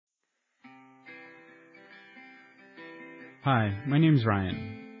Hi, my name's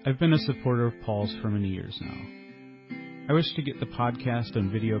Ryan. I've been a supporter of Paul's for many years now. I wish to get the podcast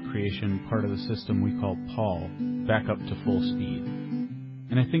and video creation part of the system we call Paul back up to full speed.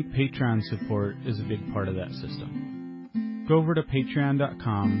 And I think Patreon support is a big part of that system. Go over to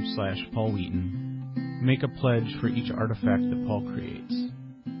patreon.com/Paul Wheaton. Make a pledge for each artifact that Paul creates.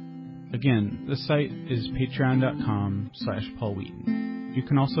 Again, the site is patreon.com/Paul Wheaton. You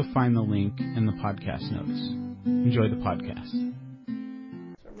can also find the link in the podcast notes. Enjoy the podcast.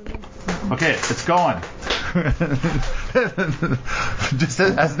 Okay, it's going. Just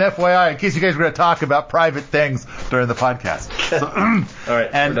as an FYI, in case you guys were going to talk about private things during the podcast. So, all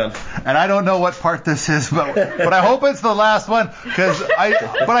right, we're done. And I don't know what part this is, but I hope it's the last one because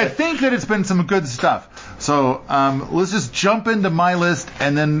I think that it's been some good stuff. So let's just jump into my list,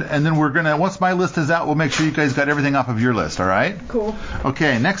 and then we're gonna, once my list is out, we'll make sure you guys got everything off of your list. All right? Cool.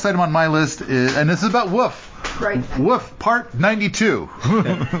 Okay, next item on my list is, and this is about WWOOF. Right. WWOOF Part 92.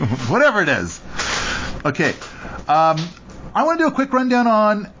 Whatever it is. Okay. I want to do a quick rundown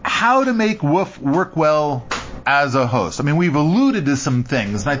on how to make WWOOF work well as a host. I mean, we've alluded to some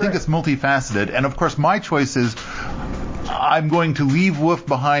things, and I think it's multifaceted. And of course, my choice is I'm going to leave WWOOF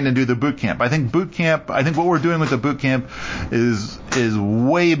behind and do the boot camp. I think what we're doing with the boot camp is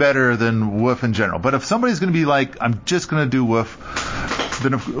way better than WWOOF in general. But if somebody's going to be like, I'm just going to do WWOOF,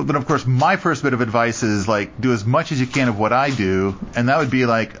 then of course my first bit of advice is like do as much as you can of what I do, and that would be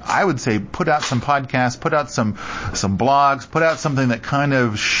like I would say put out some podcasts, put out some blogs, put out something that kind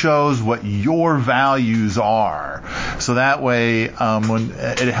of shows what your values are, so that way when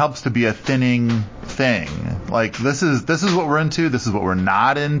it helps to be a thinning thing. Like this is what we're into, this is what we're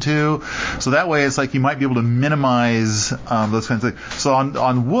not into, so that way it's like you might be able to minimize those kinds of things. So on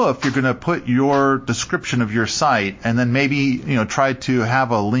WWOOF you're going to put your description of your site, and then maybe try to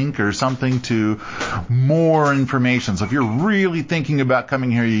have a link or something to more information. So if you're really thinking about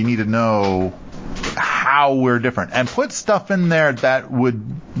coming here, you need to know how we're different, and put stuff in there that would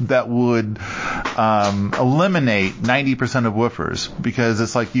eliminate 90% of woofers, because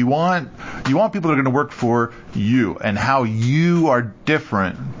it's like you want people that are going to work for you and how you are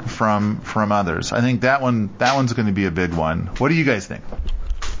different from others. I think that one's going to be a big one. What do you guys think?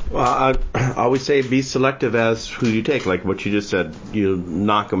 Well, I always say be selective as who you take, like what you just said. You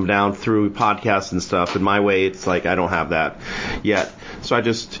knock them down through podcasts and stuff. In my way, it's like I don't have that yet. So I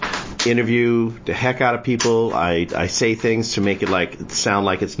just interview the heck out of people. I say things to make it sound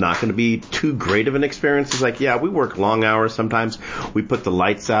like it's not going to be too great of an experience. It's like, yeah, we work long hours sometimes. We put the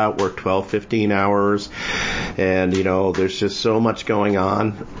lights out, work 12, 15 hours. And, there's just so much going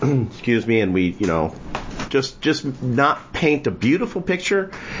on. Excuse me. And we, just not paint a beautiful picture,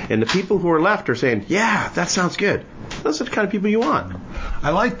 and the people who are left are saying, yeah, that sounds good. Those are the kind of people you want. I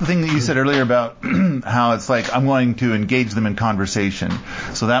like the thing that you said earlier about how it's like I'm going to engage them in conversation,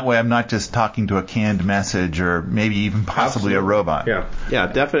 so that way I'm not just talking to a canned message or maybe even possibly a robot. Yeah,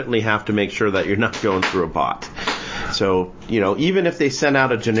 definitely have to make sure that you're not going through a bot. So, even if they send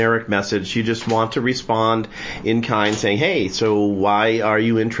out a generic message, you just want to respond in kind saying, hey, so why are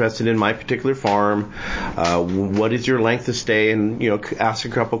you interested in my particular farm? What is your length of stay? And, ask a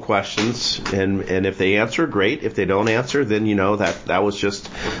couple questions. And if they answer, great. If they don't answer, then that was just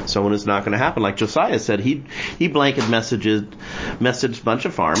someone who's not going to happen. Like Josiah said, he blanket messaged a bunch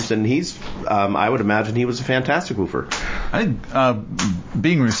of farms, and I would imagine he was a fantastic woofer. I think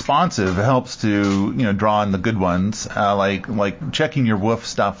being responsive helps to draw in the good ones. Like checking your WWOOF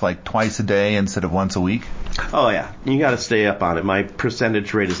stuff like twice a day instead of once a week. Oh yeah, you got to stay up on it. My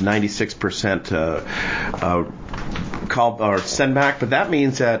percentage rate is 96% call or send back, but that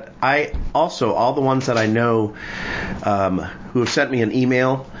means that I also all the ones that I know who have sent me an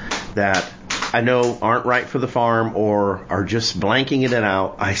email that I know aren't right for the farm or are just blanking it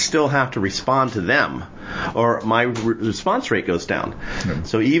out, I still have to respond to them, or my response rate goes down. Mm-hmm.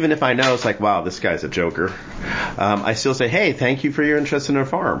 So even if I know it's like, wow, this guy's a joker, I still say, hey, thank you for your interest in our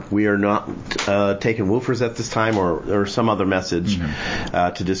farm. We are not taking woofers at this time, or some other message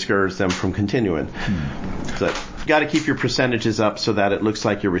to discourage them from continuing. Mm-hmm. So got to keep your percentages up so that it looks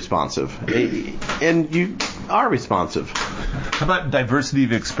like you're responsive. And you are responsive. How about diversity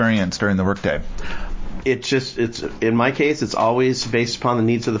of experience during the workday? It's in my case, it's always based upon the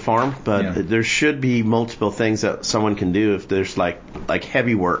needs of the farm, but there should be multiple things that someone can do. If there's like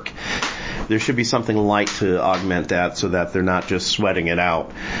heavy work, there should be something light to augment that, so that they're not just sweating it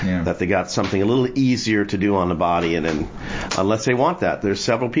out, that they got something a little easier to do on the body. And then unless they want that, there's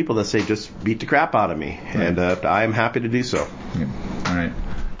several people that say just beat the crap out of me, and I am happy to do so. Yeah. All right,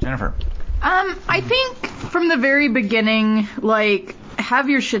 Jennifer. I think from the very beginning, have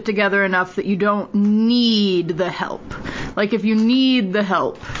your shit together enough that you don't need the help. Like if you need the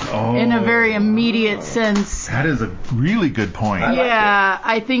help in a very immediate sense. That is a really good point.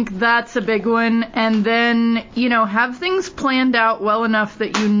 I think that's a big one. And then, have things planned out well enough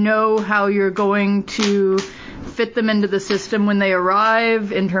that you know how you're going to fit them into the system when they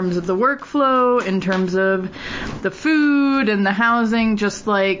arrive, in terms of the workflow, in terms of the food and the housing. Just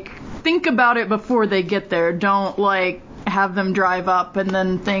think about it before they get there. Don't have them drive up and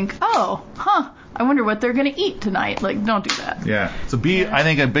then think, I wonder what they're going to eat tonight. Don't do that. Yeah. So I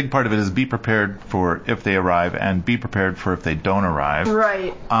think a big part of it is be prepared for if they arrive and be prepared for if they don't arrive.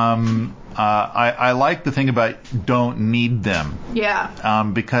 Right. I like the thing about don't need them. Yeah.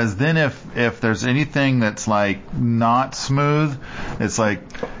 Because then if there's anything that's not smooth, it's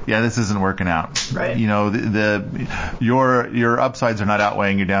this isn't working out. Right. Your upsides are not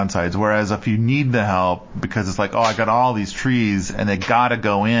outweighing your downsides. Whereas if you need the help because it's I got all these trees and they gotta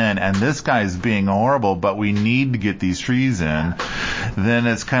go in and this guy's being horrible, but we need to get these trees in, then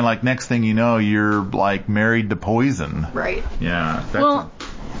it's kind of next thing you know, you're married to poison. Right. Yeah.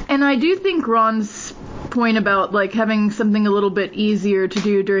 And I do think Ron's point about having something a little bit easier to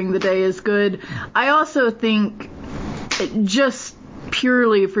do during the day is good. I also think just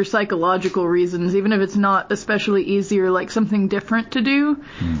purely for psychological reasons, even if it's not especially easier, something different to do.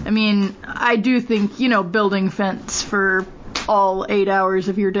 I mean, I do think, building fence for all 8 hours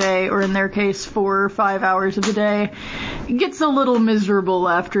of your day, or in their case 4 or 5 hours of the day, gets a little miserable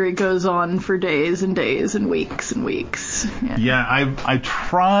after it goes on for days and days and weeks and weeks. I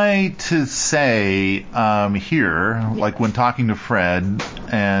try to say here, when talking to Fred,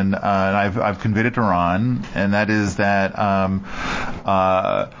 and I've conveyed it to Ron, and that is that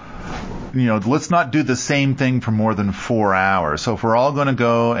let's not do the same thing for more than 4 hours. So if we're all going to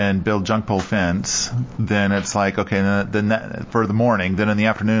go and build junk pole fence, then it's okay, then that, for the morning, then in the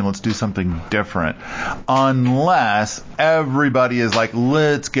afternoon, let's do something different. Unless everybody is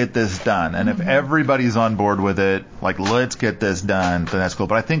let's get this done. And if everybody's on board with it, let's get this done, then that's cool.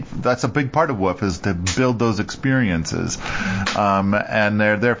 But I think that's a big part of WWOOF is to build those experiences. And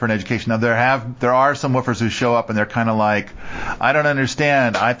they're there for an education. Now there are some woofers who show up and they're kind of I don't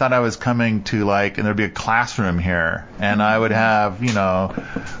understand. I thought I was coming to and there'd be a classroom here and I would have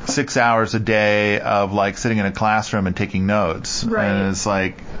 6 hours a day of sitting in a classroom and taking notes. Right. And it's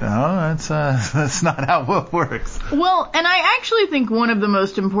that's not how WWOOF works. Well, and I actually think one of the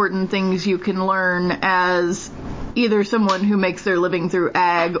most important things you can learn as either someone who makes their living through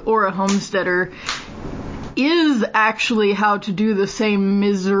ag or a homesteader is actually how to do the same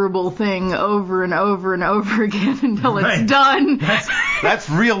miserable thing over and over and over again until it's done. That's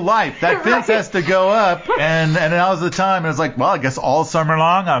real life. That fence has to go up, and now's the time. And it's I guess all summer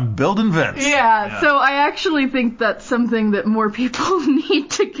long I'm building fence. Yeah, so I actually think that's something that more people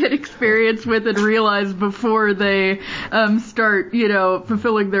need to get experience with and realize before they start,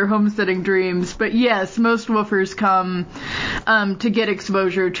 fulfilling their homesteading dreams. But yes, most woofers come to get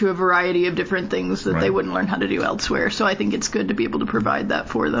exposure to a variety of different things that they wouldn't learn how to do elsewhere. So I think it's good to be able to provide that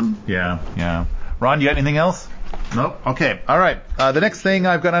for them. Yeah. Ron, you got anything else? Nope. Okay. All right. The next thing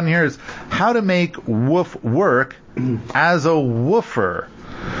I've got on here is how to make WWOOF work as a woofer.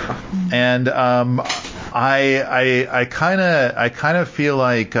 And I kind of feel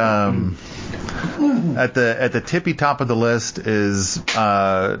like at the tippy top of the list is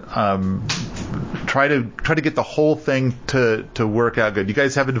try to get the whole thing to work out good. You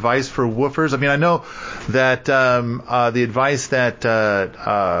guys have advice for woofers? I mean, I know that the advice that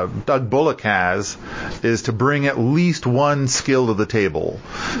Doug Bullock has is to bring at least one skill to the table.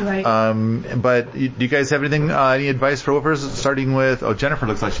 Right. But do you guys have any advice for woofers? Starting with Jennifer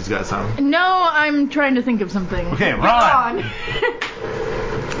looks like she's got some. No, I'm trying to think of something. Okay, Ron.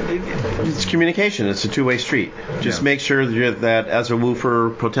 It's communication. It's a two-way street. Just make sure that as a woofer,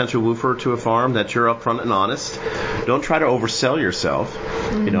 potential woofer to a farm, that you're upfront and honest. Don't try to oversell yourself.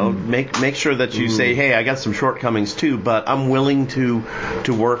 Make sure that you say, hey, I got some shortcomings too, but I'm willing to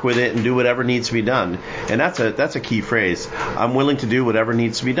work with it and do whatever needs to be done. And that's a key phrase. I'm willing to do whatever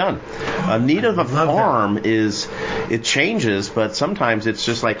needs to be done. A need of a farm is it changes, but sometimes it's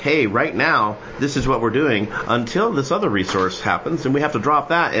just hey, right now this is what we're doing until this other resource happens, and we have to drop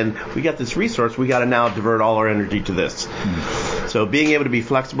that, and we got this resource, we got to now divert all our energy to this. So being able to be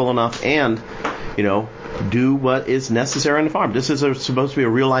flexible enough and do what is necessary on the farm. This is supposed to be a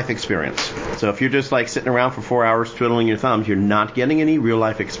real life experience. So if you're just sitting around for 4 hours twiddling your thumbs, you're not getting any real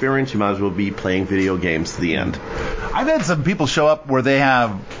life experience. You might as well be playing video games to the end. I've had some people show up where they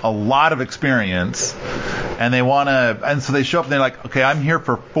have a lot of experience and they want to, and so they show up and they're okay, I'm here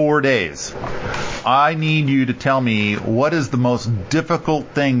for 4 days. I need you to tell me what is the most difficult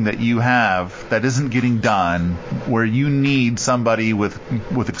thing that you have that isn't getting done, where you need somebody with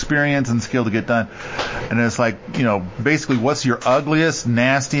experience and skill to get done. And it's like, basically what's your ugliest,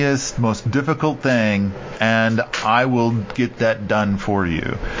 nastiest, most difficult thing, and I will get that done for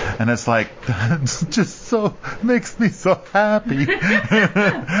you. And it's like, it's just so, makes me so happy.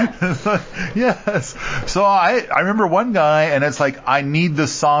 It's like, yes. So I remember one guy, and it's like, I need the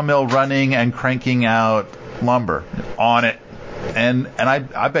sawmill running and cranking out lumber on it. And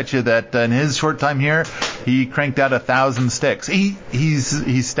I bet you that in his short time here, he cranked out 1,000 sticks. He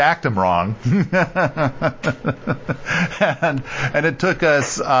stacked them wrong, and it took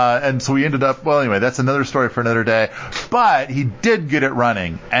us. And so we ended up. Well, anyway, that's another story for another day. But he did get it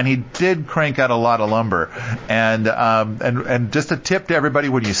running, and he did crank out a lot of lumber. And just a tip to everybody: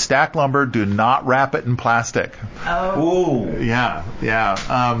 when you stack lumber, do not wrap it in plastic. Oh. Ooh, yeah.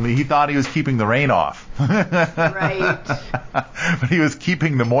 He thought he was keeping the rain off. Right. But he was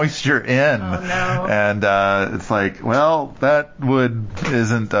keeping the moisture in. Oh, no. And it's like, well, that wood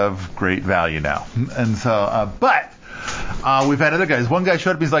isn't of great value now. And so, but we've had other guys. One guy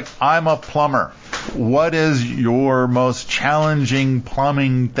showed up, he's like, I'm a plumber. What is your most challenging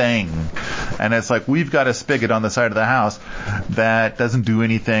plumbing thing? And it's like, we've got a spigot on the side of the house that doesn't do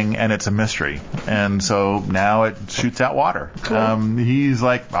anything, and it's a mystery. And so now it shoots out water. Cool. He's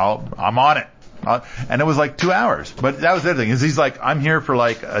like, I'm on it. And it was like 2 hours. But that was the other thing, is he's like, I'm here for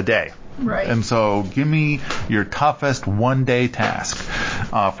like a day. Right. And so give me your toughest one-day task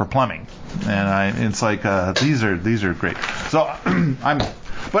for plumbing. And it's like, these are great. So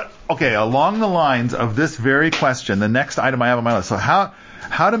but okay, along the lines of this very question, the next item I have on my list. So how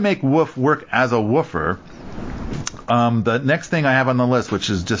to make WWOOF work as a woofer. The next thing I have on the list,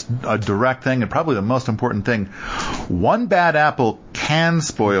 which is just a direct thing and probably the most important thing, one bad apple can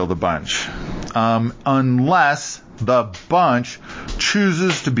spoil the bunch, unless the bunch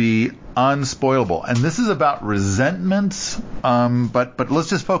chooses to be unspoilable. And this is about resentments, but let's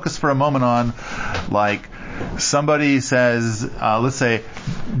just focus for a moment on, like, somebody says, let's say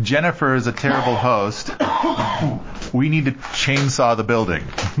Jennifer is a terrible host. We need to chainsaw the building.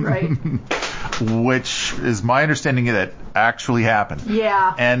 Right. Which is my understanding that actually happened.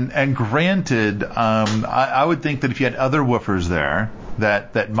 Yeah. And granted, I would think that if you had other woofers there,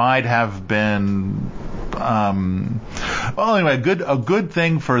 that might have been, well, anyway, a good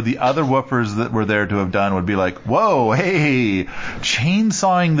thing for the other woofers that were there to have done would be like, whoa, hey,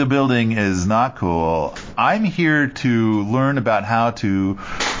 chainsawing the building is not cool. I'm here to learn about how to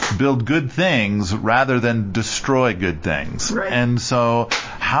build good things rather than destroy good things. Right. And so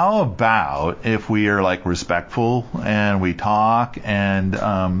how about if we are like respectful and we talk, and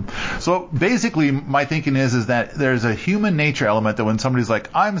so basically my thinking is that there's a human nature element that when somebody's like,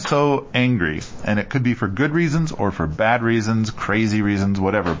 I'm so angry, and it could be for good reasons or for bad reasons, crazy reasons,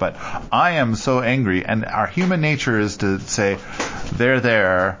 whatever, but I am so angry, and our human nature is to say,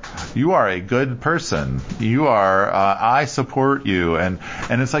 there, you are a good person, you are, I support you, and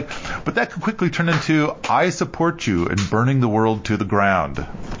it's like, but that could quickly turn into, I support you in burning the world to the ground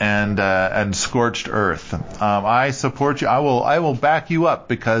and scorched earth. I support you. I will back you up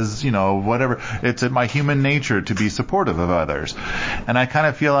because, whatever. It's my human nature to be supportive of others. And I kind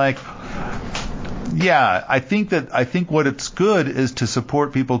of feel like, yeah, I think what it's good is to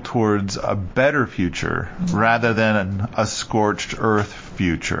support people towards a better future rather than a scorched earth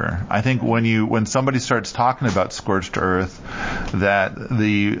future. I think when somebody starts talking about scorched earth, that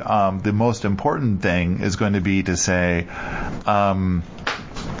the most important thing is going to be to say,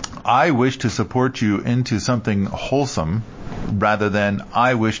 I wish to support you into something wholesome rather than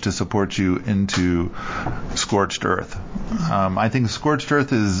I wish to support you into scorched earth. I think scorched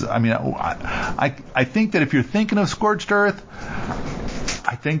earth is, I think that if you're thinking of scorched earth,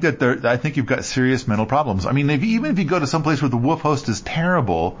 I think you've got serious mental problems. I mean, even if you go to some place where the WWOOF host is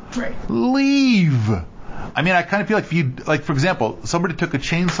terrible, right, leave. I mean, I kind of feel like if you, like, for example, somebody took a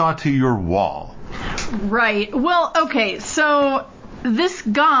chainsaw to your wall. Right. Well, okay, so this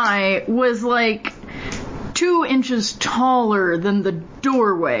guy was like 2 inches taller than the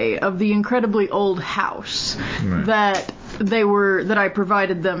doorway of the incredibly old house that I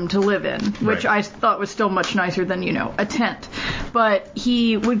provided them to live in, which I thought was still much nicer than, a tent. But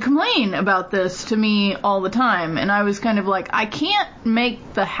he would complain about this to me all the time, and I was kind of like, I can't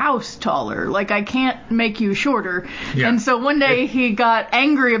make the house taller. Like, I can't make you shorter. Yeah. And so one day he got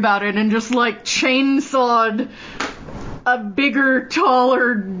angry about it and just, like, chainsawed a bigger,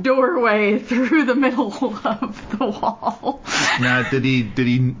 taller doorway through the middle of the wall. Now, did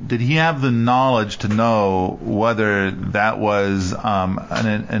he have the knowledge to know whether that was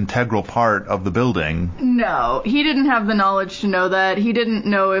an integral part of the building? No, he didn't have the knowledge to know that. He didn't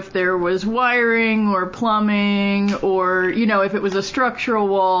know if there was wiring or plumbing or, if it was a structural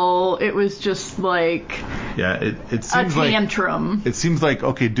wall. It was just like it seems a tantrum. It seems like,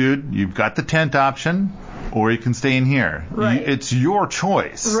 okay, dude, you've got the tent option, or you can stay in here. Right. It's your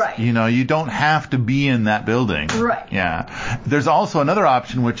choice. Right. You don't have to be in that building. Right. Yeah. There's also another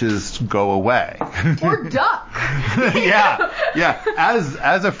option, which is go away. Or duck. Yeah.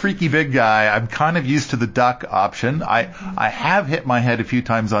 As a freaky big guy, I'm kind of used to the duck option. I have hit my head a few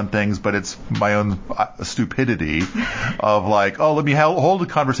times on things, but it's my own stupidity of like, oh, let me hold a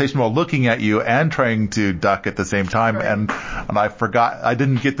conversation while looking at you and trying to duck at the same time. Right. And I forgot, I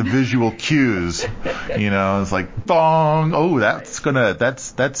didn't get the visual cues. It's like, bong. Oh, that's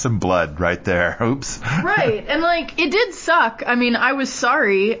some blood right there. Oops. Right. And like, it did suck. I mean, I was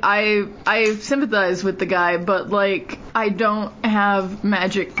sorry. I sympathize with the guy, but like, I don't have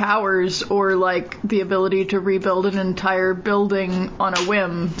magic powers or like the ability to rebuild an entire building on a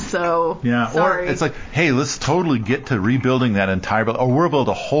whim. So yeah. sorry. Or it's like, hey, let's totally get to rebuilding that entire building, or we'll build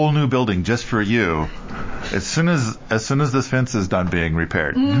a whole new building just for you as soon as this fence is done being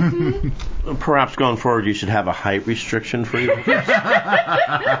repaired. Mm-hmm. Perhaps going forward, you should have a height restriction for you.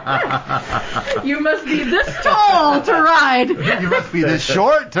 You must be this tall to ride. You must be this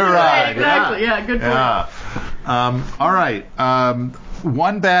short to ride. Right, exactly. Yeah, good point. Yeah. All right.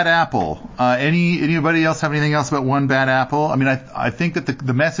 One bad apple. Anybody else have anything else about one bad apple? I mean, I think that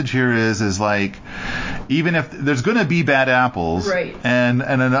the message here is like, even if there's going to be bad apples, right? And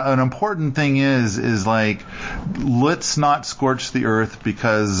an important thing is like, let's not scorch the earth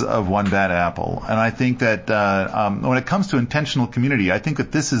because of one bad apple. And I think that when it comes to intentional community, I think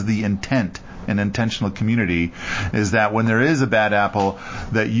that this is the intent. An intentional community is that when there is a bad apple,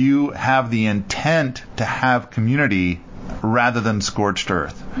 that you have the intent to have community rather than scorched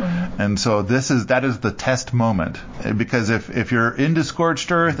earth. Mm-hmm. And so that is the test moment, because if you're into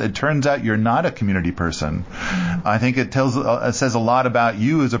scorched earth, it turns out you're not a community person. Mm-hmm. I think it says a lot about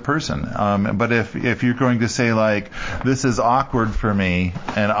you as a person. But if you're going to say like, this is awkward for me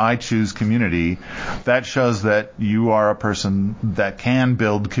and I choose community, that shows that you are a person that can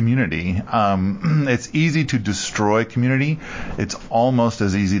build community. It's easy to destroy community. It's almost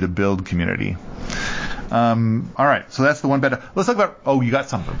as easy to build community. All right, so that's the one bad apple. Let's talk about, you got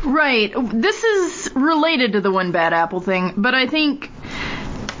something. Right. This is related to the one bad apple thing, but I think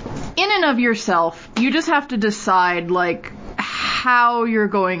in and of yourself, you just have to decide, like, how you're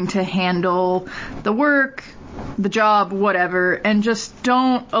going to handle the work, the job, whatever, and just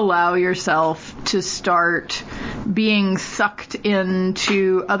don't allow yourself to start being sucked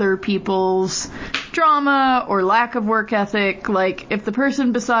into other people's drama or lack of work ethic. Like, if the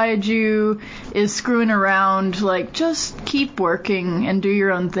person beside you is screwing around, like, just keep working and do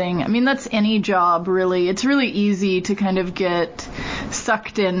your own thing. I mean, that's any job, really. It's really easy to kind of get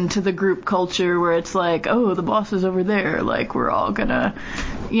sucked into the group culture where it's like, oh, the boss is over there, like, we're all gonna,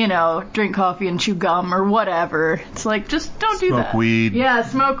 drink coffee and chew gum or whatever. It's like, just don't do that. Smoke weed. Yeah,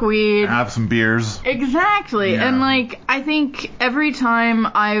 smoke weed. Have some beers. Exactly. Yeah. And, like, I think every time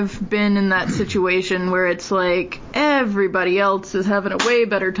I've been in that situation where it's like everybody else is having a way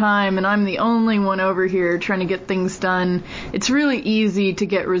better time and I'm the only one over here trying to get things done, it's really easy to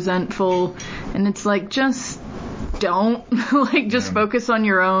get resentful. And it's like, just don't. Focus on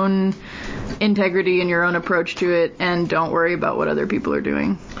your own integrity and your own approach to it, and don't worry about what other people are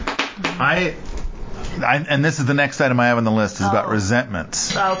doing. And this is the next item I have on the list, is about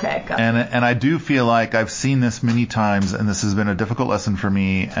resentments. Okay, gotcha. And I do feel like I've seen this many times, and this has been a difficult lesson for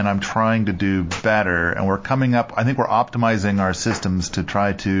me, and I'm trying to do better. And I think we're optimizing our systems to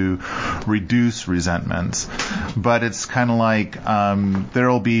try to reduce resentments. But it's kind of like there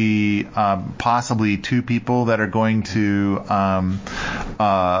will be possibly two people that are going to, in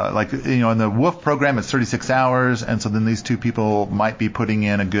the WWOOF program, it's 36 hours, and so then these two people might be putting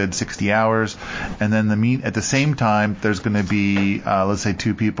in a good 60 hours, and then at the same time, there's going to be, let's say,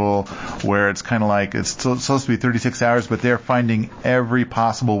 two people where it's kind of like it's supposed to be 36 hours, but they're finding every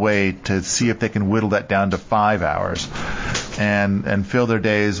possible way to see if they can whittle that down to 5 hours and fill their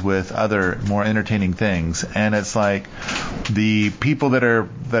days with other more entertaining things. And it's like, the people that are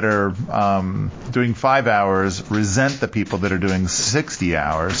doing 5 hours resent the people that are doing 60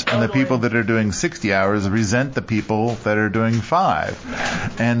 hours, and the people that are doing 60 hours resent the people that are doing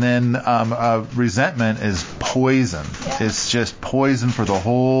 5. And then resentment is poison. It's just poison for the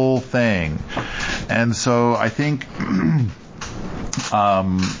whole thing. And so I think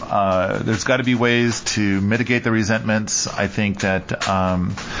there's got to be ways to mitigate the resentments. I think that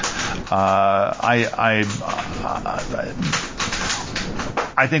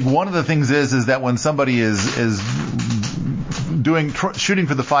I think one of the things is that when somebody is shooting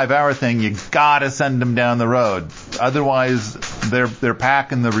for the 5-hour thing, you gotta send them down the road. Otherwise, they're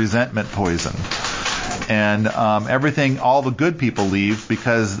packing the resentment poison. And all the good people leave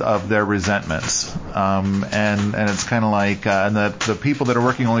because of their resentments. And it's kind of like, and the people that are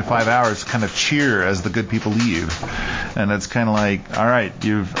working only 5 hours kind of cheer as the good people leave. And it's kind of like, all right,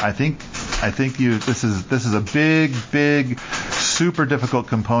 I think this is a big, super difficult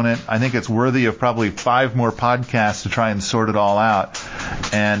component. I think it's worthy of probably 5 more podcasts to try and sort it all out.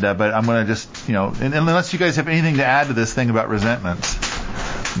 And, but I'm going to just, and unless you guys have anything to add to this thing about resentments.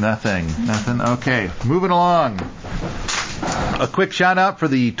 Nothing. Okay, moving along. A quick shout out for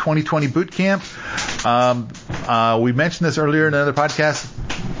the 2020 boot camp. We mentioned this earlier in another podcast.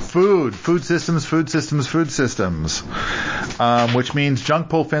 Food systems, which means junk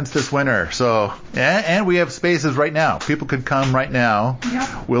pull fence this winter. So, and we have spaces right now. People could come right now.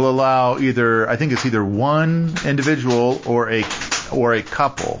 Yep. We'll allow I think it's either one individual or a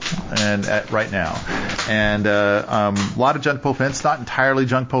couple, and right now, and a lot of junk pull fence, not entirely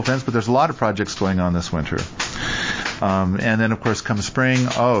junk pull fence, but there's a lot of projects going on this winter. And then, of course, come spring,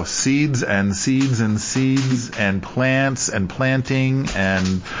 seeds and plants and planting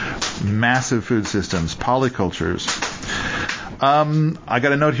and massive food systems, polycultures. I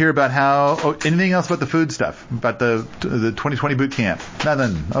got a note here about anything else about the food stuff, about the 2020 boot camp?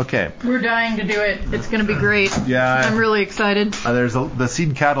 Nothing. Okay. We're dying to do it. It's going to be great. Yeah. I'm really excited. The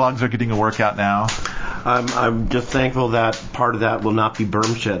seed catalogs are getting a workout now. I'm just thankful that part of that will not be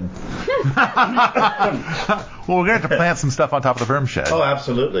berm shed. Well, we're going to have to plant some stuff on top of the berm shed. Oh,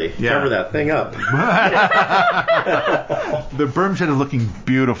 absolutely. Yeah. Cover that thing up. The berm shed is looking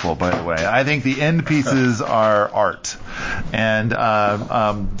beautiful, by the way. I think the end pieces are art. And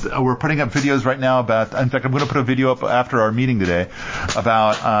we're putting up videos right now about, in fact, I'm going to put a video up after our meeting today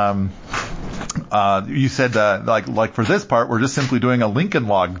about, you said like for this part, we're just simply doing a Lincoln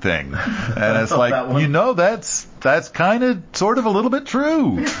log thing. And it's like, that's kind of sort of a little bit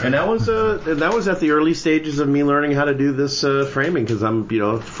true. And that was at the early stages of me learning how to do this framing, because I'm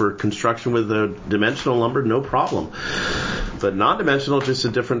for construction with dimensional lumber, no problem, but non-dimensional, just a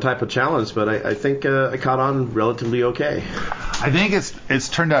different type of challenge. But I think I caught on relatively okay. I think it's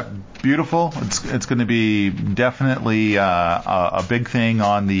turned out beautiful. It's going to be definitely a big thing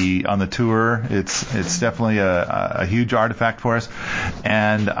on the tour. It's definitely a huge artifact for us,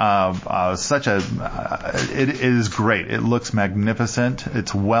 and it is great. It looks magnificent.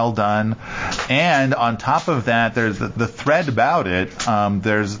 It's well done, and on top of that, there's the thread about it.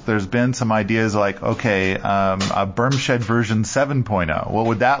 There's been some ideas like, okay, a berm shed version 7.0. What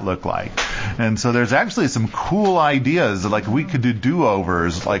would that look like? And so there's actually some cool ideas, like we could do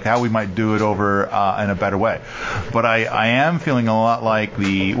do-overs, like how we might do it over in a better way. But I am feeling a lot like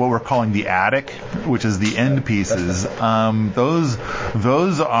what we're calling the attic, which is the end pieces.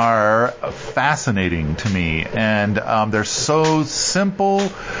 Those are fascinating to me, and they're so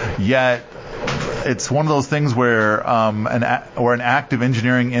simple, yet it's one of those things where an act of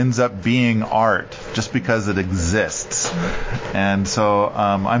engineering ends up being art just because it exists. And so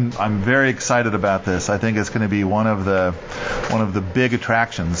I'm very excited about this. I think it's going to be one of the big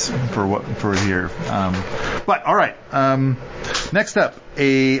attractions for here. But all right, next up,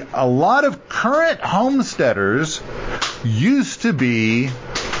 a lot of current homesteaders used to be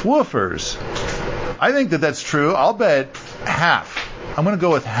woofers. I think that's true. I'll bet half. I'm going to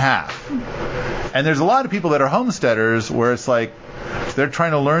go with half. And there's a lot of people that are homesteaders where it's like they're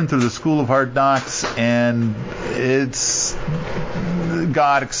trying to learn through the school of hard knocks, and it's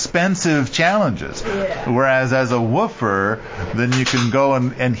got expensive challenges. Yeah. Whereas as a woofer, then you can go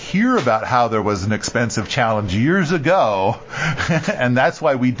and hear about how there was an expensive challenge years ago, and that's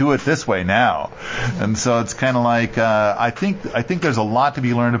why we do it this way now. And so it's kind of like I think there's a lot to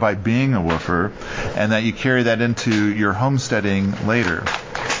be learned by being a woofer, and that you carry that into your homesteading later.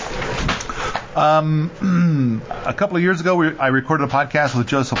 A couple of years ago, I recorded a podcast with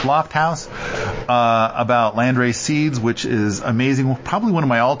Joseph Lofthouse about landrace seeds, which is amazing. Probably one of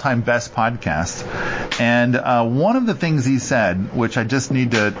my all-time best podcasts. And one of the things he said, which I just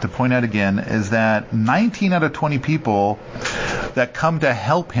need to point out again, is that 19 out of 20 people that come to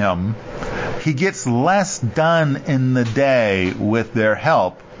help him, he gets less done in the day with their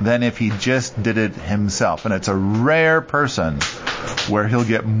help than if he just did it himself. And it's a rare person where he'll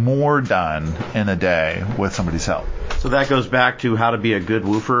get more done in a day with somebody's help. So that goes back to how to be a good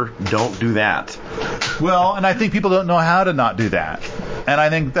woofer. Don't do that. Well, and I think people don't know how to not do that. And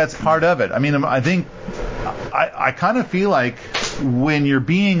I think that's part of it. I mean, I kind of feel like when you're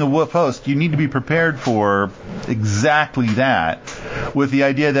being a woof host, you need to be prepared for exactly that, with the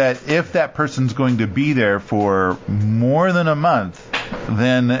idea that if that person's going to be there for more than a month,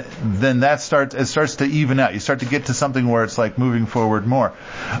 then it starts to even out. You start to get to something where it's like moving forward more.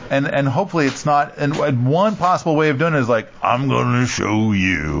 And hopefully it's not, and one possible way of doing it is like, I'm going to show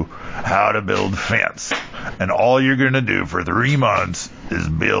you how to build fence. And all you're going to do for 3 months is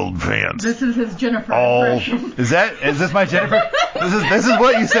build fence. This is his Jennifer impression. Is this my Jennifer? This is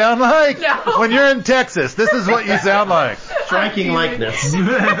what you sound like? No. When you're in Texas, this is what you sound like. Striking likeness.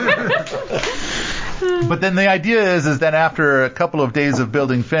 But then the idea is that after a couple of days of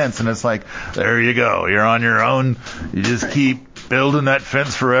building fence, and it's like, there you go, you're on your own, you just keep building that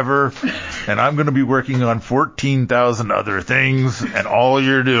fence forever, and I'm going to be working on 14,000 other things, and all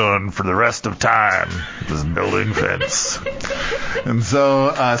you're doing for the rest of time is building fence. And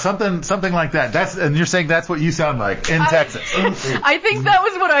so something like that. And you're saying that's what you sound like in Texas. I think that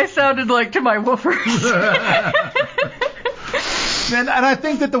was what I sounded like to my woofers. And I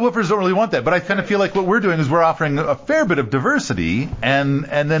think that the woofers don't really want that, but I kind of feel like what we're doing is we're offering a fair bit of diversity,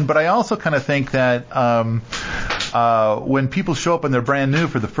 but I also kind of think that when people show up and they're brand new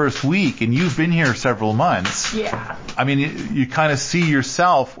for the first week, and you've been here several months, Yeah. I mean, you kind of see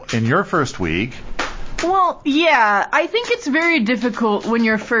yourself in your first week. Well, yeah, I think it's very difficult when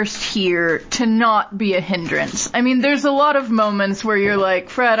you're first here to not be a hindrance. I mean, there's a lot of moments where you're like,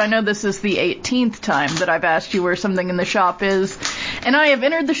 Fred, I know this is the 18th time that I've asked you where something in the shop is, and I have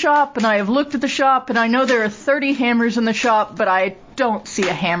entered the shop, and I have looked at the shop, and I know there are 30 hammers in the shop, but I don't see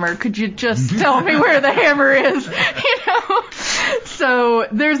a hammer. Could you just tell me where the hammer is? You know? So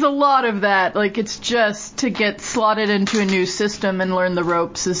there's a lot of that. Like, it's just to get slotted into a new system and learn the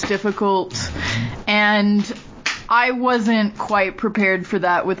ropes is difficult. And I wasn't quite prepared for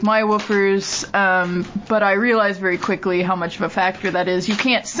that with my woofers, but I realized very quickly how much of a factor that is. You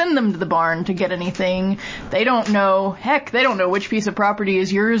can't send them to the barn to get anything. They don't know, they don't know which piece of property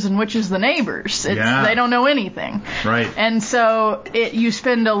is yours and which is the neighbor's. They don't know anything. Right. And so you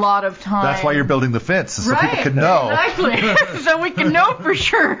spend a lot of time. That's why you're building the fence, so people can know. Exactly. So we can know for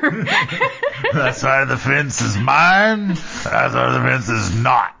sure. That side of the fence is mine, that side of the fence is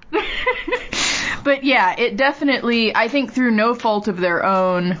not. But yeah, it definitely, I think through no fault of their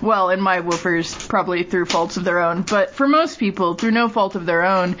own, well, in my woofers, probably through faults of their own, but for most people, through no fault of their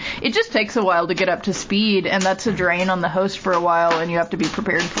own, it just takes a while to get up to speed, and that's a drain on the host for a while, and you have to be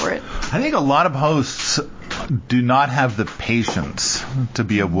prepared for it. I think a lot of hosts do not have the patience to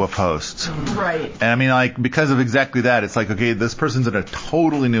be a woof host. Right. And I mean, like, because of exactly that, it's like, okay, this person's in a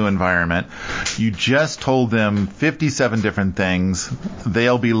totally new environment. You just told them 57 different things.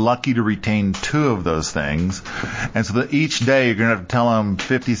 They'll be lucky to retain 2 of those things. And so that each day you're going to have to tell them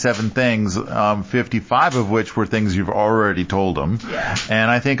 57 things, 55 of which were things you've already told them. Yeah. And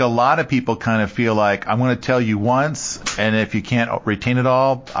I think a lot of people kind of feel like, I'm going to tell you once, and if you can't retain it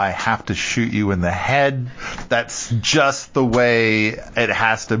all, I have to shoot you in the head. That's just the way it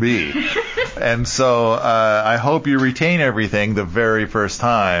has to be. And so I hope you retain everything the very first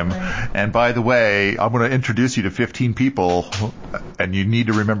time. Right. And by the way, I'm going to introduce you to 15 people, and you need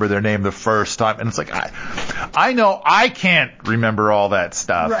to remember their name the first time. And it's like, I know I can't remember all that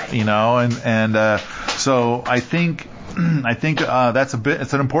stuff, right. You know, and so I think that's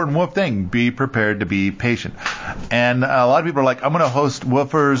it's an important woof thing. Be prepared to be patient. And a lot of people are like, I'm going to host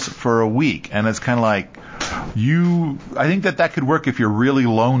woofers for a week. And it's kind of like, I think that could work if you're really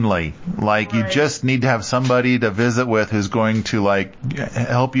lonely. Like, right. You just need to have somebody to visit with who's going to, like,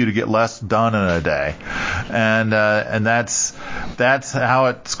 help you to get less done in a day. And that's how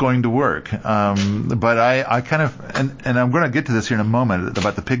it's going to work. But I kind of, and I'm going to get to this here in a moment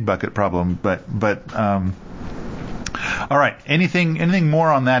about the pig bucket problem, but all right. Anything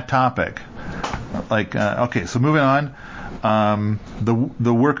more on that topic? Like, okay, so moving on.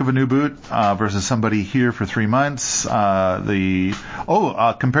 The work of a new boot versus somebody here for 3 months. Compared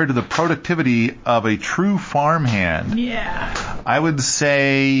to the productivity of a true farmhand. Yeah. I would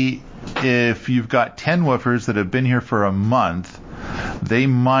say if you've got 10 woofers that have been here for a month, they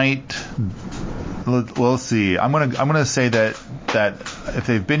might We'll see. I'm gonna say that if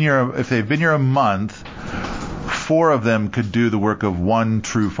they've been here a month, 4 of them could do the work of 1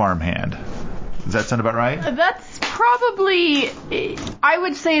 true farmhand. Does that sound about right? That's probably, I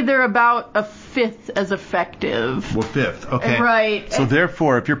would say they're about a fifth as effective. Well, fifth. Okay. Right. So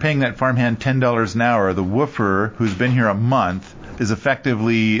therefore, if you're paying that farmhand $10 an hour, the woofer who's been here a month is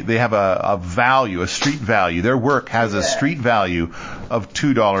effectively, they have a value, a street value. Their work has a street value of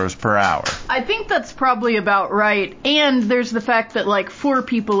 $2 per hour. I think that's probably about right. And there's the fact that like 4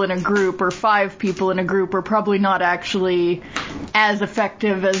 people in a group or 5 people in a group are probably not actually as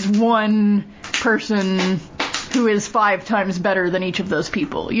effective as one person who is 5 times better than each of those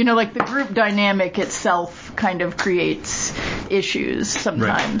people. You know, like the group dynamic itself kind of creates issues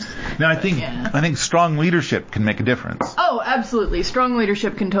sometimes. Right. Now, I think strong leadership can make a difference. Oh, absolutely. Strong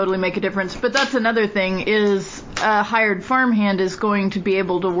leadership can totally make a difference. But that's another thing, is a hired farmhand is going to be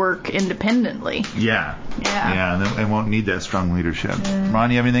able to work independently. Yeah. They won't need that strong leadership.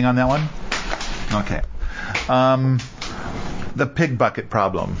 Ron, you have anything on that one? Okay. The pig bucket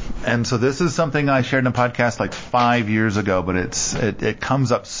problem. And so this is something I shared in a podcast like 5 years ago, but it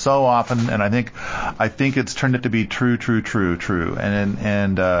comes up so often, and I think it's turned it to be true.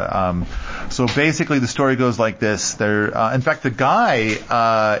 So basically the story goes like this. In fact, the guy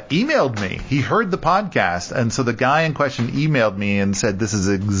emailed me. He heard the podcast, and so the guy in question emailed me and said this is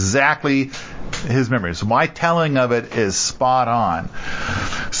exactly his memory. So my telling of it is spot on.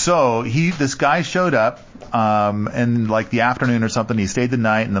 So this guy showed up in like the afternoon or something. He stayed the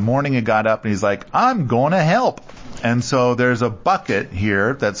night. In the morning he got up and he's like, I'm going to help. And so there's a bucket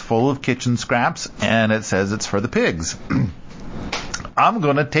here that's full of kitchen scraps, and it says it's for the pigs. I'm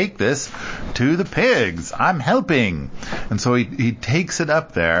going to take this to the pigs. I'm helping. And so he takes it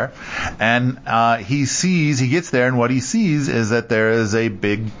up there, and he gets there, and what he sees is that there is a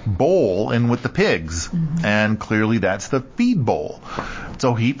big bowl in with the pigs. Mm-hmm. And clearly that's the feed bowl.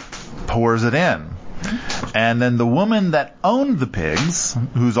 So he pours it in. And then the woman that owned the pigs,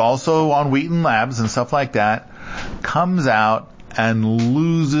 who's also on Wheaton Labs and stuff like that, comes out and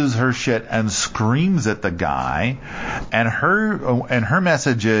loses her shit and screams at the guy. And her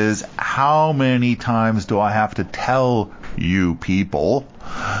message is, how many times do I have to tell you people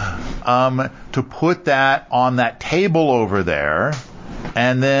to put that on that table over there,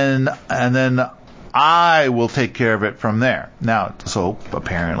 and then I will take care of it from there. Now, so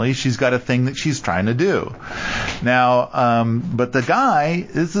apparently she's got a thing that she's trying to do. Now, but the guy,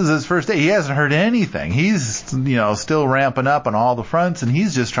 this is his first day. He hasn't heard anything. He's, still ramping up on all the fronts, and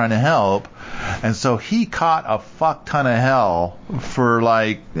he's just trying to help. And so he caught a fuck ton of hell for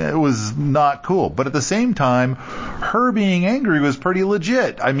it was not cool. But at the same time, her being angry was pretty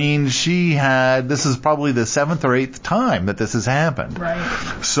legit. I mean, this is probably the 7th or 8th time that this has happened.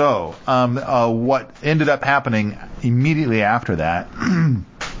 Right. So, what ended up happening immediately after that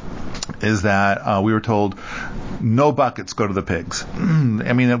is that we were told no buckets go to the pigs.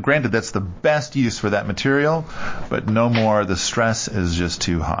 I mean, granted, that's the best use for that material, but no more. The stress is just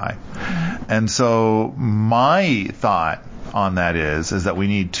too high. And so my thought on that is that we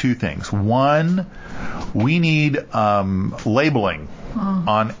need 2 things. One, we need labeling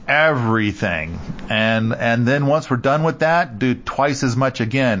on everything, and then once we're done with that, do twice as much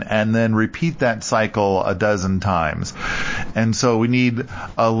again, and then repeat that cycle a dozen times. And so we need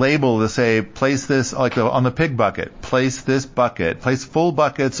a label to say, place this, on the pig bucket, place full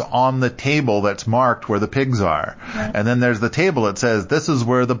buckets on the table that's marked where the pigs are. Right. And then there's the table that says, this is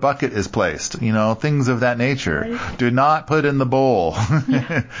where the bucket is placed, things of that nature. Right. Do not put in the bowl.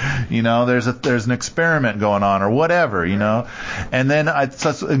 Yeah. There's an experiment going on or whatever, and then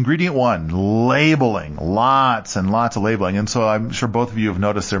that's ingredient 1, labeling, lots and lots of labeling. And so I'm sure both of you have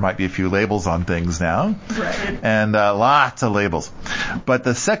noticed there might be a few labels on things now. Right. And lots of labels. But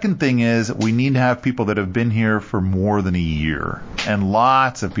the second thing is we need to have people that have been here for more than a year. And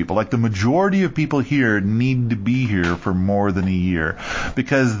lots of people, like the majority of people here, need to be here for more than a year.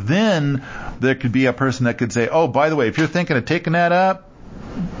 Because then there could be a person that could say, oh, by the way, if you're thinking of taking that up,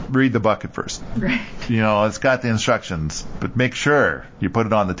 read the bucket first. Right. It's got the instructions, but make sure you put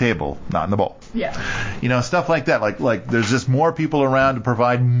it on the table, not in the bowl. Yeah. Stuff like that. Like there's just more people around to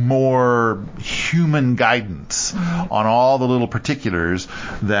provide more human guidance on all the little particulars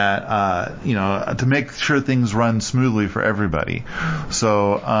that, to make sure things run smoothly for everybody.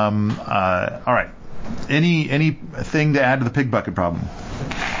 So, all right. Anything to add to the pig bucket problem?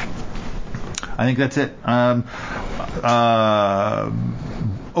 I think that's it.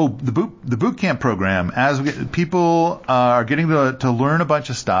 the boot camp program, as people are getting to learn a bunch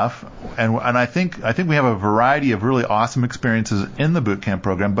of stuff, and I think we have a variety of really awesome experiences in the boot camp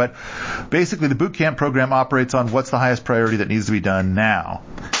program. But basically, the boot camp program operates on what's the highest priority that needs to be done now,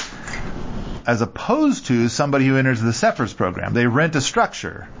 as opposed to somebody who enters the Cephers program. They rent a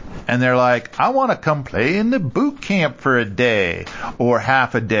structure. And they're like, I want to come play in the boot camp for a day or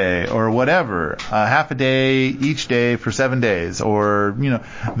half a day or whatever, half a day each day for 7 days. Or,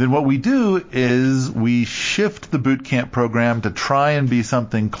 then what we do is we shift the boot camp program to try and be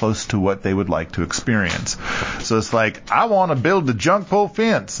something close to what they would like to experience. So it's like, I want to build the junk pole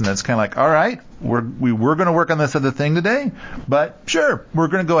fence. And it's kind of like, all right, we're going to work on this other thing today, but sure, we're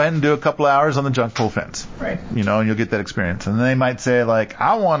going to go ahead and do a couple hours on the junk pole fence. Right. And you'll get that experience. And they might say like,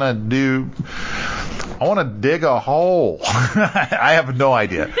 I want to dig a hole. I have no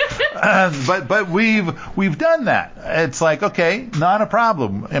idea. But we've done that. It's like, okay, not a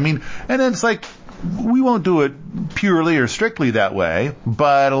problem. I mean, and then it's like, we won't do it purely or strictly that way,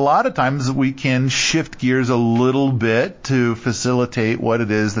 but a lot of times we can shift gears a little bit to facilitate what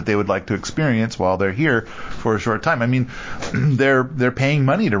it is that they would like to experience while they're here for a short time. I mean, they're paying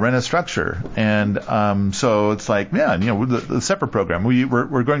money to rent a structure, and so it's like, the separate program,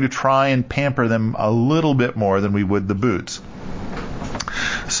 we're going to try and pamper them a little bit more than we would the boots.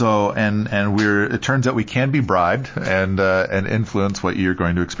 So and it turns out we can be bribed and influence what you're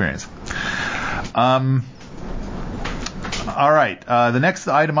going to experience. All right. The next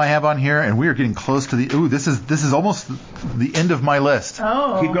item I have on here, and we are getting close to this is almost the end of my list.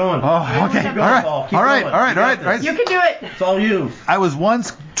 Oh. Keep going. Oh, okay. Keep going, Paul. Keep All going. right. You can do it. It's all you. I was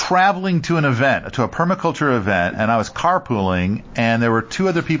once traveling to a permaculture event, and I was carpooling, and there were two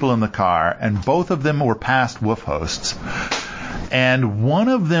other people in the car, and both of them were past WWOOF hosts. And one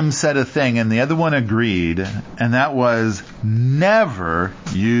of them said a thing, and the other one agreed, and that was never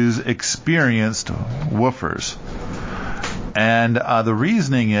use experienced woofers. And the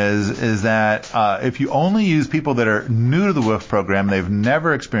reasoning is that if you only use people that are new to the WWOOF program, they've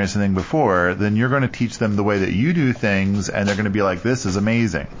never experienced anything before, then you're going to teach them the way that you do things, and they're going to be like, this is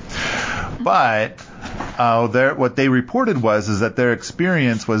amazing. But what they reported is that their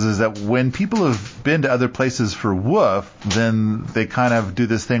experience is that when people have been to other places for WWOOF, then they kind of do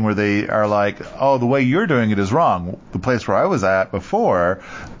this thing where they are like, oh, the way you're doing it is wrong. The place where I was at before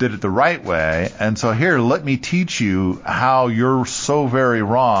did it the right way, and so here, let me teach you how you're so very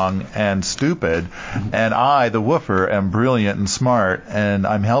wrong and stupid, and I, the woofer, am brilliant and smart, and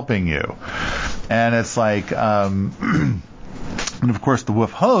I'm helping you. And it's like, and of course, the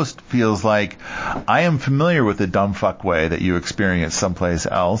WWOOF host feels like, I am familiar with the dumb fuck way that you experience someplace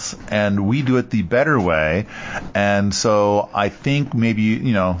else, and we do it the better way. And so I think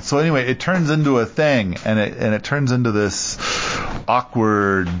maybe, so anyway, it turns into a thing, and it turns into this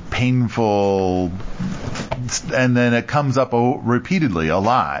awkward, painful, and then it comes up repeatedly a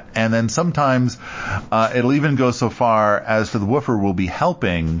lot. And then sometimes it'll even go so far as to the woofer will be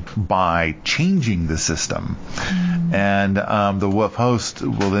helping by changing the system. And the WWOOF host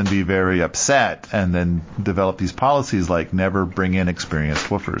will then be very upset and then develop these policies like never bring in experienced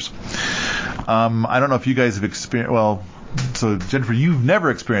woofers. I don't know if you guys have experienced, so Jennifer, you've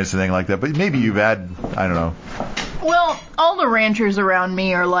never experienced anything like that, but maybe you've had, I don't know. Well, all the ranchers around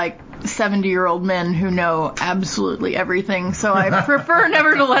me are like 70-year-old men who know absolutely everything, so I prefer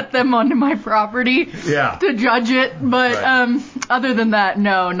never to let them onto my property to judge it. But right. Other than that,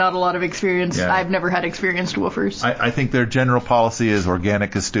 no, not a lot of experience. Yeah. I've never had experienced woofers. I think their general policy is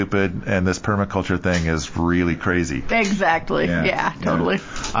organic is stupid, and this permaculture thing is really crazy. Exactly. Yeah, totally.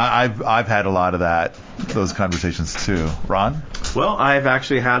 I've had a lot of those conversations too. Ron? Well, I've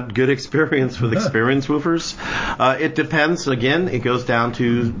actually had good experience with experienced woofers. It depends. Again, it goes down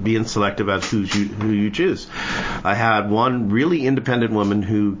to being selective as who you choose. I had one really independent woman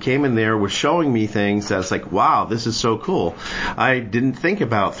who came in there, was showing me things that's like, wow, this is so cool. I didn't think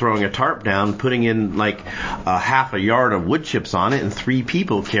about throwing a tarp down, putting in like half a yard of wood chips on it, and 3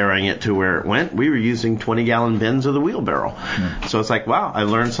 people carrying it to where it went. We were using 20-gallon bins of the wheelbarrow. Yeah. So it's like, wow, I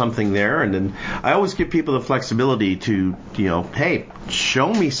learned something there. And then I always give people the flexibility to, hey,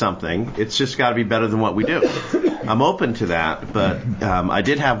 show me something. It's just got to be better than what we do. I'm open to that, but I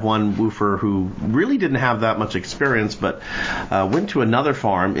did have one woofer who really didn't have that much experience, but went to another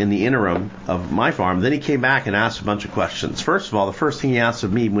farm in the interim of my farm. Then he came back and asked a bunch of questions. First of all, the first thing he asked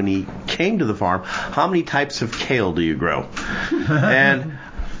of me when he came to the farm, how many types of kale do you grow? And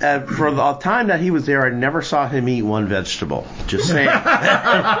for the time that he was there, I never saw him eat one vegetable. Just saying.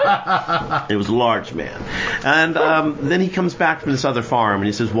 It was a large man. And then he comes back from this other farm and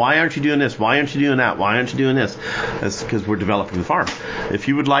he says, why aren't you doing this? Why aren't you doing that? Why aren't you doing this? That's because we're developing the farm. If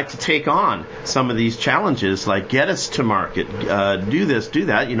you would like to take on some of these challenges, like get us to market, do this, do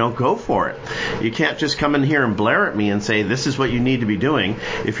that, go for it. You can't just come in here and blare at me and say, this is what you need to be doing.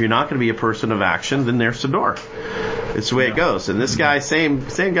 If you're not going to be a person of action, then there's the door. It's the way it goes. And this guy, same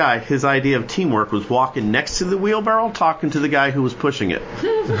guy, his idea of teamwork was walking next to the wheelbarrow, talking to the guy who was pushing it.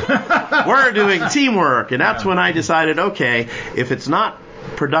 We're doing teamwork. And that's when I decided, okay, if it's not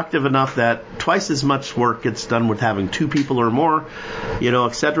productive enough that twice as much work gets done with having 2 people or more,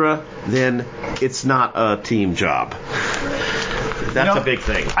 etc., then it's not a team job. That's a big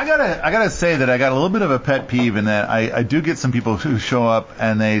thing. I gotta say that I got a little bit of a pet peeve in that I do get some people who show up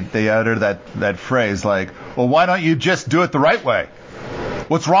and they utter that phrase like, well, why don't you just do it the right way?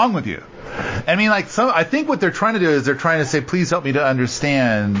 What's wrong with you? I mean, I think what they're trying to do is they're trying to say, please help me to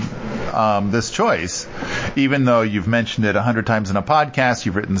understand this choice, even though you've mentioned it 100 times in a podcast,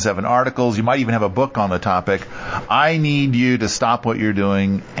 you've written 7 articles, you might even have a book on the topic. I need you to stop what you're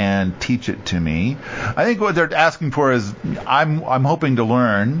doing and teach it to me. I think what they're asking for is, I'm hoping to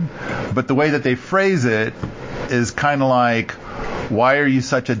learn, but the way that they phrase it is kind of like, why are you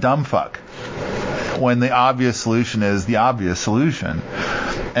such a dumb fuck? When the obvious solution is the obvious solution.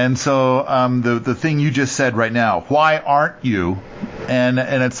 And so the thing you just said right now, why aren't you? And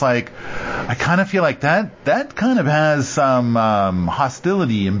it's like, I kind of feel like that kind of has some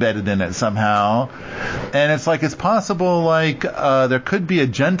hostility embedded in it somehow. And it's like, it's possible like there could be a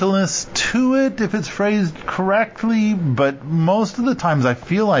gentleness to it if it's phrased correctly, but most of the times I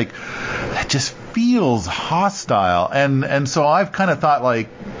feel like it just feels hostile. And so I've kind of thought, like,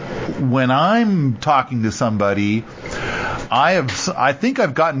 when I'm talking to somebody, I think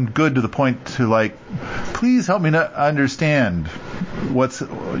I've gotten good to the point to, like, please help me to understand what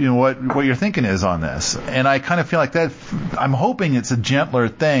your thinking is on this. And I kind of feel like that, I'm hoping it's a gentler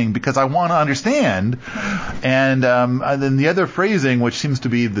thing because I want to understand. And then the other phrasing, which seems to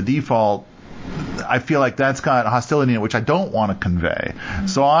be the default, I feel like that's got hostility in it, which I don't want to convey.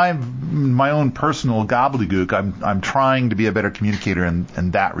 So I'm my own personal gobbledygook. I'm trying to be a better communicator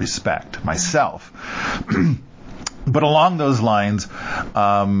in that respect myself. But along those lines,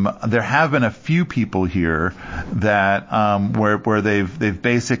 there have been a few people here that where they've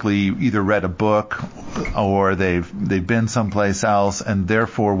basically either read a book or they've been someplace else, and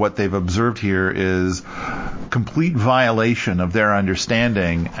therefore what they've observed here is complete violation of their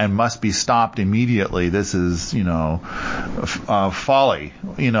understanding and must be stopped immediately. This is, folly,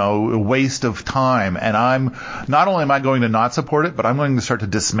 a waste of time. And not only am I going to not support it, but I'm going to start to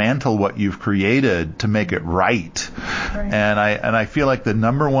dismantle what you've created to make it right. And I feel like the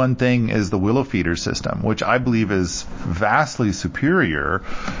number one thing is the willow feeder system, which I believe is vastly superior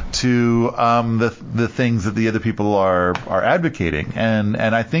to the things that the other people are advocating. And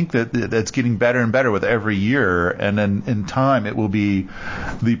I think that it's getting better and better with every year. And then in time it will be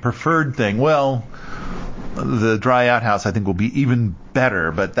the preferred thing. Well, the dry outhouse I think will be even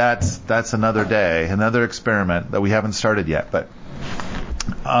better, but that's another day, another experiment that we haven't started yet. But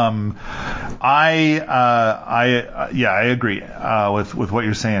I agree with what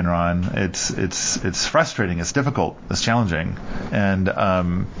you're saying, Ron. It's frustrating, it's difficult, it's challenging, and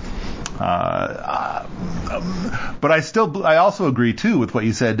but I also agree too with what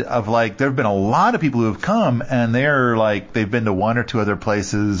you said of, like, there have been a lot of people who have come and they're like, they've been to 1 or 2 other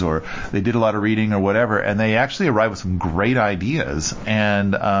places or they did a lot of reading or whatever, and they actually arrive with some great ideas,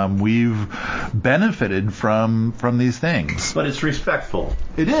 and we've benefited from these things. But it's respectful.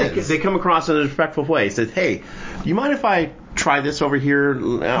 It is. They come across in a respectful way. It says, hey, you mind if I try this over here?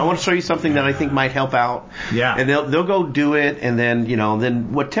 I want to show you something that I think might help out. Yeah. And they'll go do it, and then,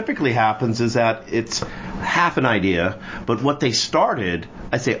 then what typically happens is that it's half an idea, but what they started,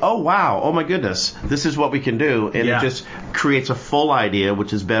 I say, oh wow, oh my goodness, this is what we can do, and it just creates a full idea,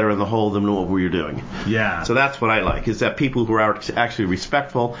 which is better in the whole than what we're doing. Yeah. So that's what I like, is that people who are actually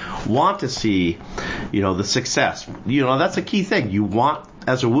respectful want to see, the success. That's a key thing. You want,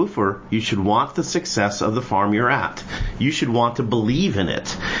 as a woofer, you should want the success of the farm you're at. You should want to believe in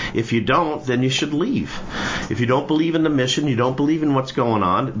it. If you don't, then you should leave. If you don't believe in the mission, you don't believe in what's going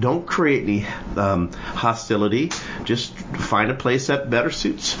on, don't create any hostility. Just find a place that better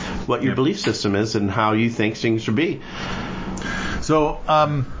suits what your belief system is and how you think things should be. So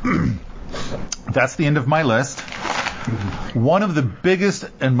that's the end of my list. One of the biggest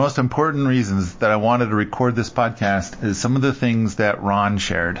and most important reasons that I wanted to record this podcast is some of the things that Ron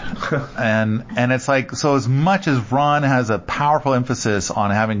shared. and it's like, so as much as Ron has a powerful emphasis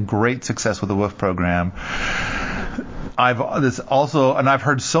on having great success with the WWOOF program, I've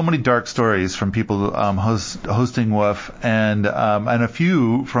heard so many dark stories from people hosting WWOOF, and a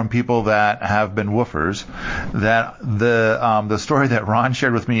few from people that have been woofers, that the story that Ron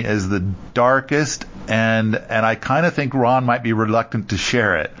shared with me is the darkest, and I kind of think Ron might be reluctant to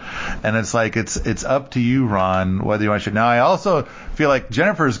share it. And it's like, it's up to you, Ron, whether you want to share. Now, I also feel like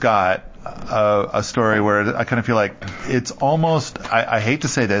Jennifer's got a story where I kind of feel like it's almost, I hate to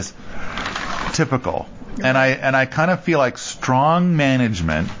say this, typical. And I kind of feel like strong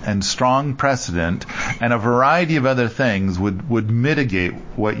management and strong precedent and a variety of other things would mitigate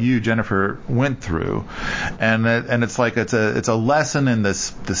what you, Jennifer, went through. And it's like it's a lesson in the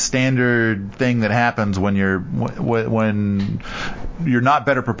standard thing that happens when you're not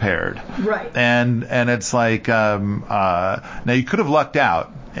better prepared. Right. And it's like now you could have lucked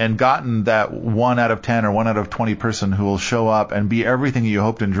out and gotten that 1 out of 10 or 1 out of 20 person who will show up and be everything you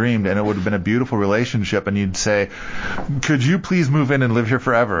hoped and dreamed, and it would have been a beautiful relationship, and you'd say, could you please move in and live here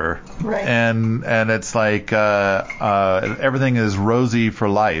forever? Right. And it's like everything is rosy for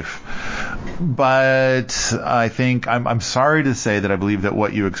life. But I think I'm sorry to say that I believe that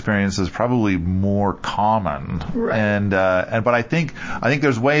what you experience is probably more common. Right. But I think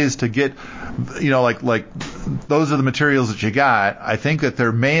there's ways to get, like those are the materials that you got. I think that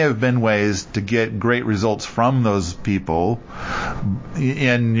there may have been ways to get great results from those people,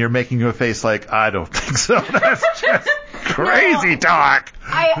 and you're making a face like, I don't think so. That's just crazy talk.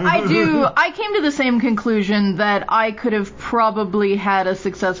 I came to the same conclusion that I could have probably had a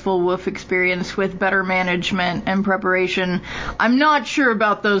successful WWOOF experience with better management and preparation. I'm not sure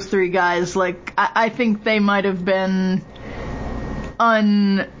about those 3 guys. Like, I think they might have been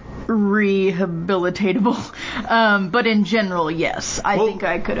unrehabilitatable. But in general, yes, I think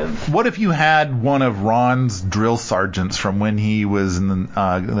I could have. What if you had one of Ron's drill sergeants from when he was in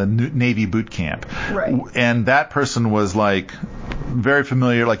the Navy boot camp? Right. And that person was like very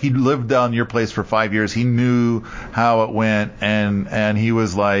familiar, like he lived down your place for 5 years. He knew how it went, and he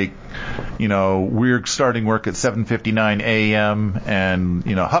was like, we're starting work at 7:59 a.m. and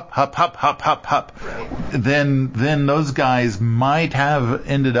hup. Right. Then those guys might have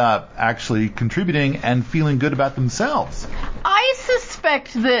ended up actually contributing and feeling good about themselves. I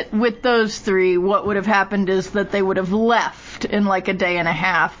suspect that with those 3, what would have happened is that they would have left in like a day and a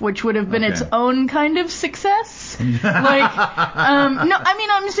half, which would have been its own kind of success. No, I mean,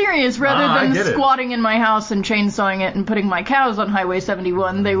 I'm serious. Rather than squatting in my house and chainsawing it and putting my cows on Highway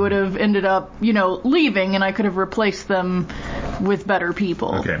 71, they would have ended up, leaving, and I could have replaced them with better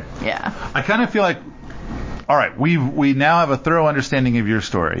people. Okay. Yeah. I kind of feel like, all right, we now have a thorough understanding of your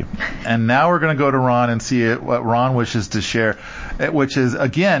story, and now we're going to go to Ron and see what Ron wishes to share, which is,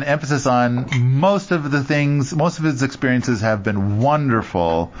 again, emphasis on most of his experiences have been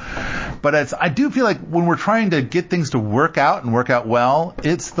wonderful, but I do feel like when we're trying to get things to work out and work out well,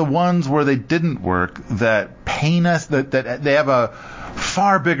 it's the ones where they didn't work that pain us, that they have a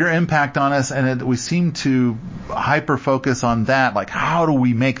far bigger impact on us, and we seem to hyper focus on that. Like, how do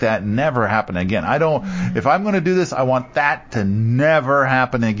we make that never happen again? If I'm going to do this, I want that to never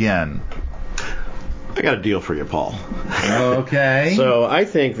happen again. I got a deal for you, Paul. Okay. So I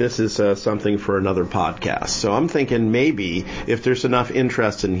think this is something for another podcast. So I'm thinking maybe if there's enough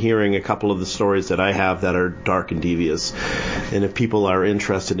interest in hearing a couple of the stories that I have that are dark and devious, and if people are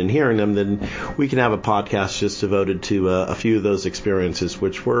interested in hearing them, then we can have a podcast just devoted to a few of those experiences,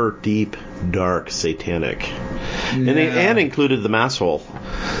 which were deep, dark, satanic, and included the mass hole.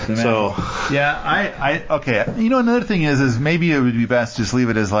 Yeah, okay. Another thing is maybe it would be best just leave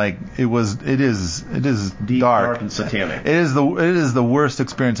it as like it is deep, dark and satanic. It is the worst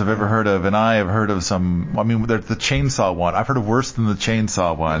experience I've ever heard of, and I have heard of some. I mean, there's the chainsaw one. I've heard of worse than the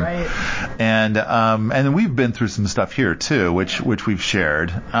chainsaw one. Right. And we've been through some stuff here too, which we've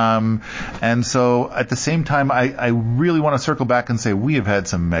shared. And so at the same time, I really want to circle back and say we have had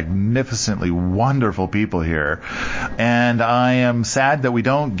some magnificently wonderful people here, and I am sad that we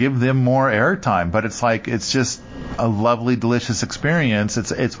don't give them more airtime. But it's just a lovely, delicious experience.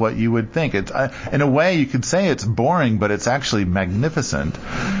 It's what you would think. It's in a way you could say it's boring, but it's actually magnificent.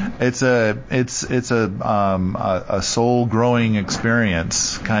 It's a soul growing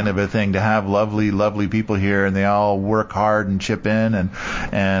experience kind of a thing to have lovely people here, and they all work hard and chip in,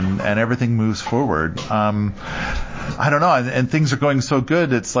 and everything moves forward. I don't know, and things are going so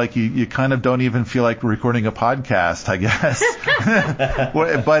good, it's like you kind of don't even feel like recording a podcast, I guess.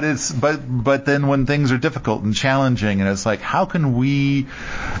 but then when things are difficult and challenging, and it's like, how can we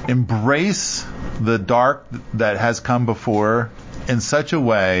embrace the dark that has come before in such a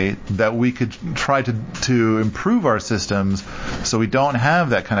way that we could try to improve our systems so we don't have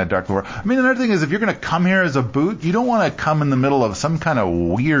that kind of dark before. I mean, another thing is, if you're going to come here as a boot, you don't want to come in the middle of some kind of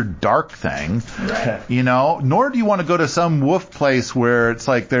weird dark thing, right. Nor do you want to go to some WWOOF place where it's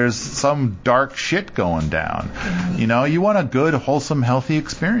like there's some dark shit going down. Mm-hmm. You want a good, wholesome, healthy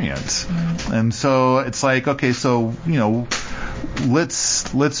experience. Mm-hmm. And so it's like, okay, so,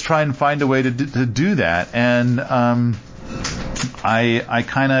 let's try and find a way to do that. And, I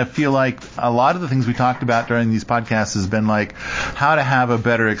kind of feel like a lot of the things we talked about during these podcasts has been like how to have a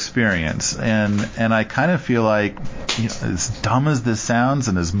better experience. And I kind of feel like, as dumb as this sounds,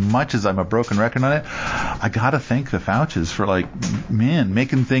 and as much as I'm a broken record on it, I got to thank the Fauches for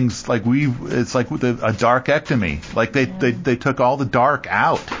making things like it's like with a darkectomy. Like they took all the dark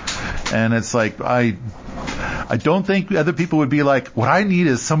out. And it's like, I don't think other people would be like, what I need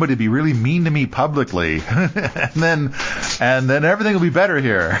is somebody to be really mean to me publicly, and then everything will be better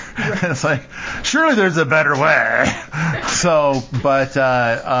here. Right. And it's like, surely there's a better way. So, but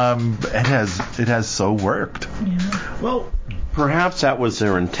it has so worked. Yeah. Well, perhaps that was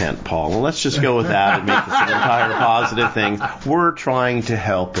their intent, Paul. Well, let's just go with that and make this an entire positive thing. We're trying to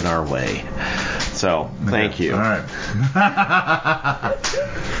help in our way. So, thank you. All right.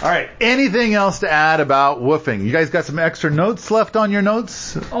 All right. Anything else to add about woofing? You guys got some extra notes left on your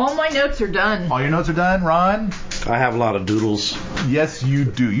notes? All my notes are done. All your notes are done, Ron? I have a lot of doodles. Yes, you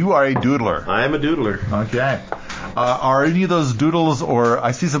do. You are a doodler. I am a doodler. Okay. Are any of those doodles, or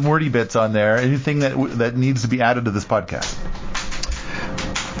I see some wordy bits on there, anything that needs to be added to this podcast?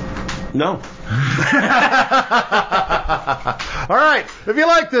 No. All right. If you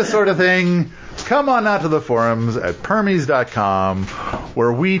like this sort of thing, come on out to the forums at Permies.com,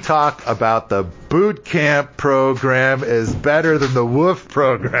 where we talk about the boot camp program is better than the WWOOF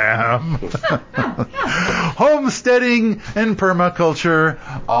program. Homesteading and permaculture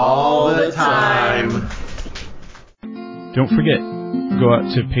all the time. Don't forget, go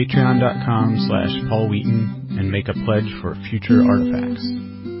out to patreon.com/Paul Wheaton and make a pledge for future artifacts.